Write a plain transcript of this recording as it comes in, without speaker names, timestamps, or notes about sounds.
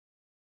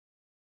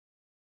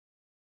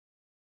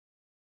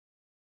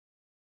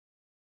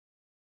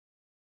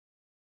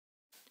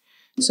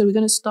So we're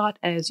going to start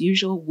as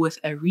usual with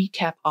a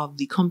recap of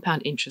the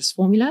compound interest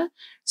formula.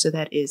 So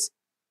that is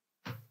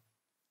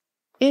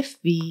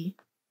FV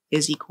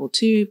is equal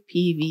to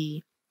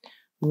PV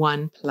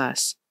 1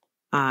 plus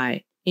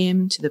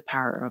IM to the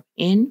power of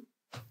N,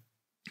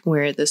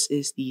 where this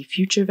is the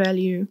future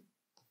value,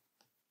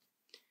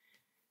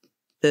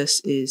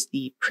 this is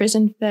the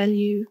present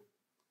value,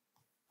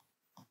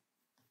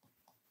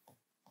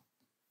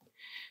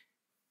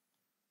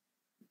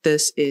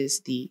 this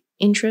is the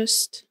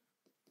interest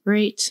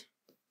rate,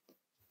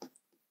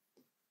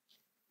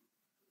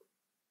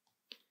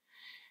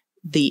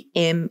 the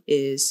M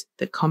is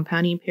the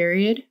compounding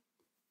period.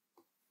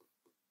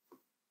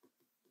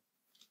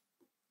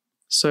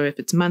 So if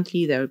it's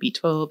monthly, that would be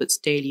 12, it's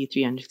daily,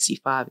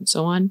 365, and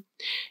so on.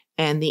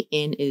 And the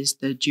N is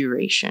the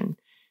duration.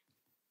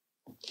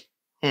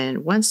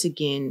 And once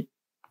again,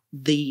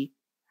 the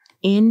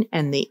N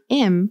and the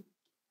M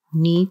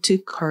need to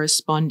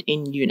correspond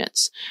in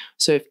units.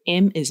 So if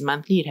M is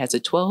monthly, it has a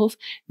 12,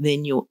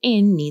 then your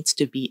N needs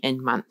to be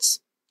in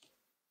months.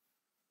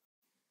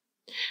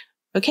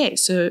 Okay,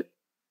 so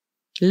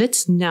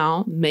let's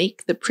now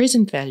make the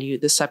present value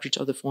the subject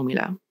of the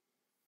formula.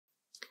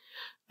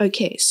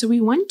 Okay, so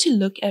we want to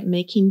look at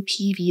making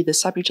PV the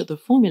subject of the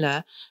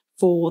formula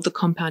for the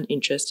compound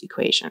interest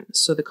equation.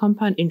 So the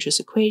compound interest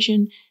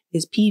equation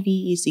is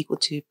FV is equal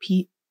to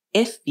PV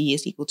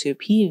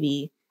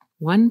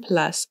 1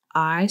 plus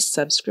I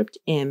subscript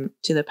M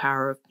to the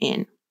power of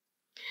N.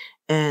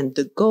 And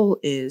the goal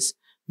is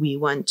we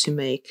want to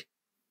make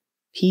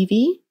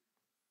PV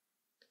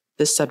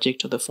the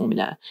subject of the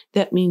formula.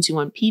 That means you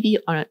want PV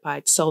on it by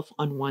itself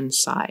on one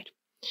side.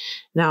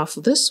 Now for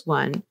this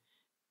one,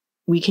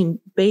 we can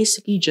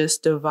basically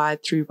just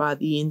divide through by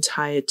the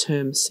entire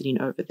term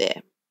sitting over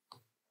there.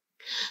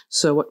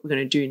 So what we're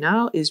going to do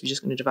now is we're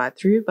just going to divide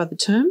through by the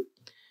term.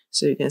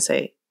 So you're going to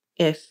say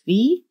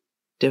FV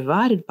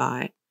divided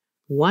by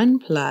 1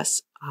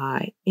 plus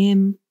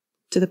IM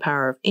to the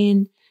power of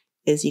N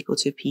is equal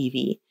to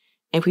PV.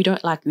 And if we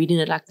don't like reading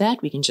it like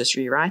that, we can just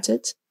rewrite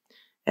it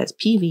as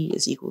PV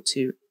is equal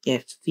to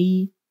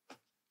FV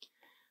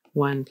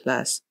 1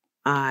 plus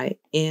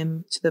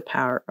IM to the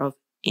power of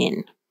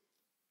N.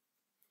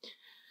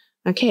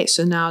 Okay,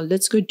 so now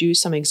let's go do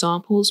some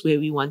examples where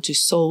we want to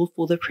solve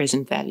for the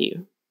present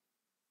value.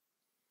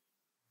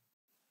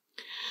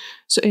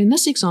 So in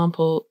this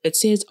example, it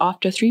says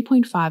after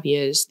 3.5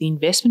 years, the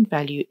investment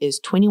value is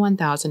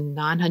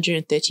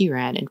 21,930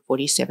 Rand and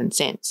 47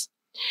 cents.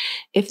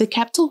 If the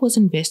capital was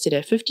invested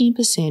at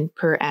 15%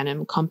 per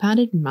annum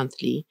compounded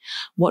monthly,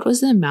 what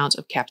was the amount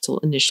of capital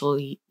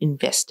initially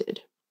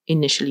invested?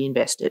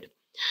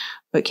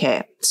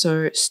 Okay,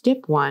 so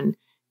step one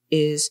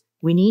is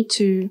we need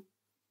to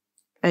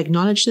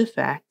acknowledge the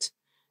fact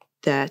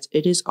that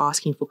it is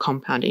asking for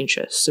compound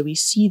interest. So we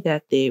see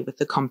that there with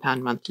the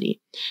compound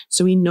monthly.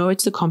 So we know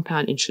it's the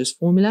compound interest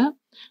formula,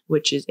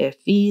 which is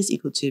FV is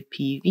equal to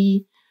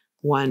PV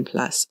 1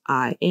 plus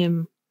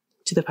IM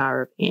to the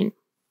power of N.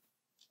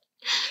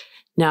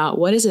 Now,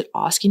 what is it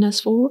asking us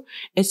for?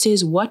 It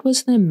says, what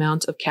was the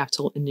amount of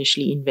capital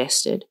initially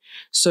invested?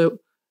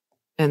 So,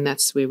 and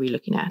that's where we're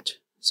looking at.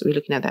 So we're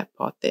looking at that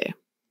part there.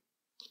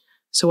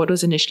 So what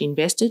was initially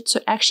invested? So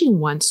it actually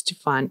wants to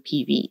find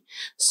PV.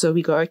 So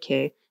we go,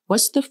 okay,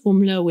 what's the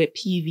formula where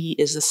PV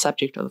is the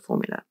subject of the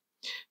formula?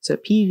 So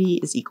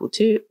PV is equal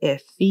to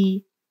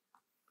FV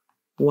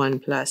 1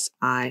 plus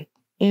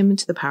IM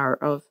to the power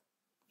of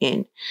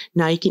N.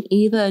 Now you can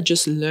either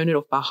just learn it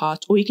off by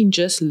heart, or you can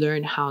just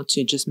learn how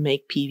to just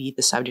make PV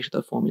the subject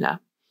of the formula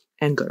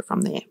and go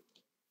from there.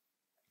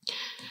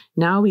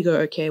 Now we go,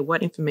 okay,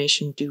 what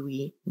information do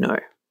we know?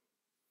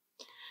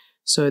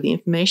 So the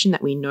information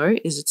that we know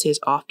is it says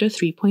after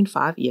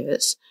 3.5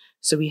 years.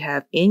 So we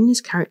have N is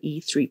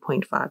currently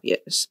 3.5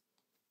 years.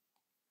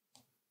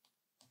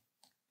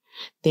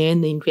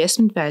 Then the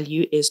investment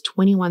value is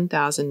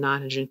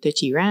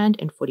 21,930 Rand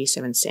and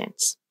 47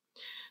 cents.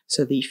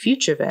 So the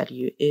future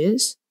value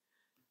is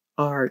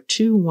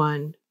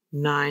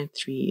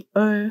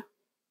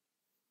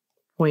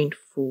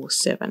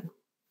R21930.47.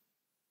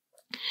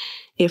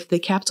 If the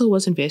capital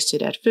was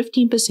invested at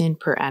 15%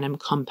 per annum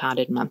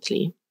compounded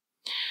monthly.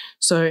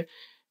 So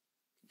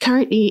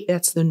currently,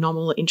 that's the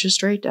nominal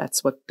interest rate.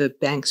 That's what the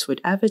banks would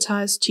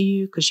advertise to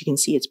you, because you can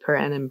see it's per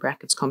annum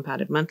brackets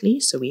compounded monthly.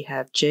 So we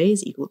have J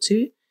is equal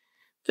to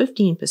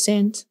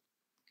 15%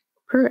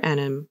 per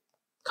annum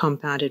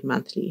compounded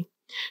monthly.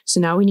 So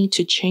now we need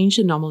to change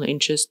the nominal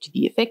interest to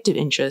the effective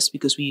interest,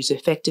 because we use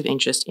effective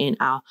interest in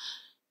our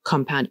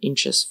compound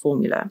interest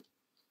formula.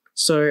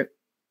 So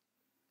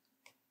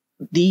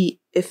the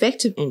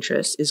effective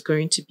interest is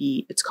going to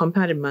be, it's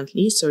compounded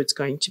monthly, so it's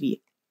going to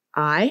be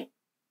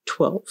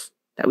I-12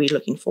 that we're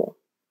looking for.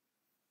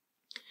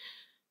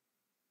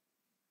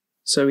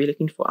 So we're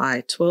looking for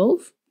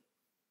I-12.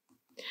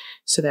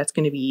 So that's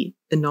going to be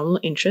the nominal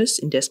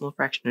interest in decimal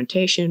fraction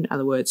notation, in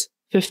other words,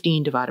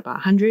 15 divided by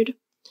 100.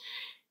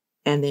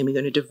 And then we're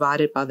going to divide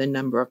it by the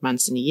number of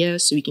months in a year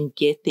so we can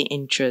get the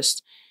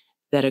interest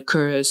that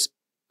occurs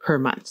per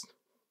month.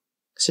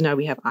 So now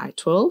we have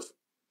I-12.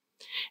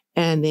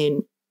 and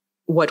then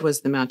what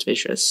was the amount of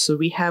interest. So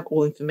we have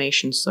all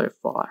information so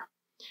far.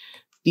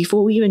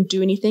 Before we even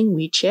do anything,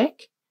 we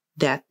check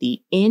that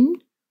the N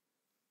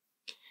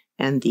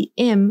and the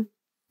M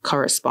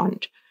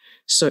correspond.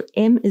 So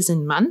M is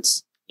in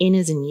months, N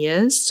is in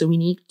years, so we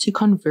need to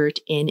convert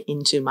N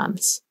into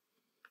months.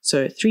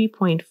 So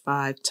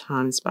 3.5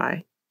 times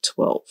by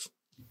 12.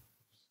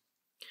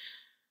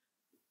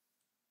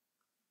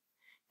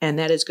 And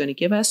that is going to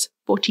give us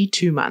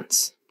 42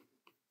 months.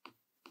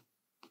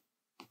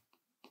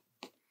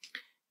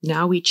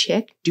 Now we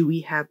check, do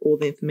we have all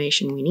the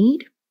information we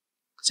need?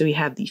 So we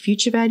have the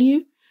future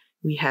value,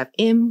 we have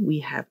M, we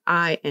have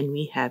I, and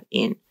we have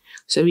N.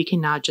 So we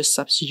can now just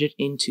substitute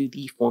into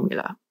the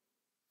formula.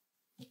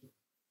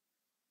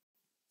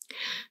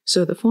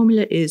 So the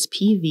formula is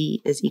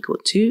PV is equal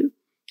to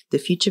the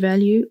future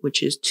value,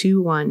 which is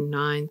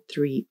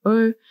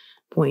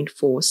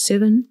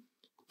 21930.47,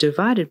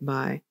 divided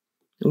by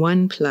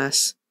 1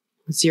 plus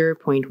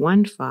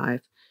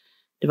 0.15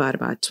 divided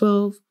by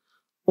 12,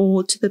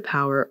 all to the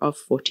power of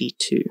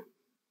 42.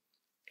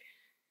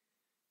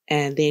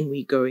 And then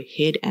we go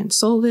ahead and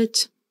solve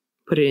it,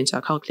 put it into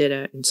our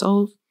calculator and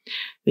solve.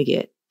 We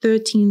get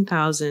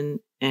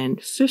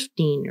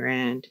 13,015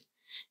 Rand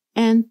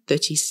and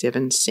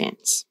 37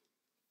 cents.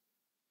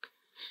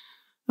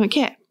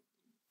 Okay,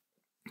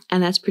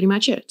 and that's pretty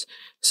much it.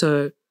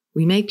 So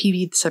we make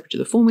PV separate to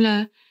the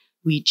formula.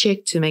 We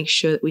check to make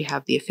sure that we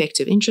have the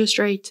effective interest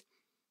rate.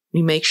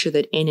 We make sure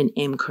that N and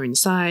M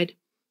coincide,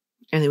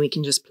 and then we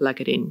can just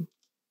plug it in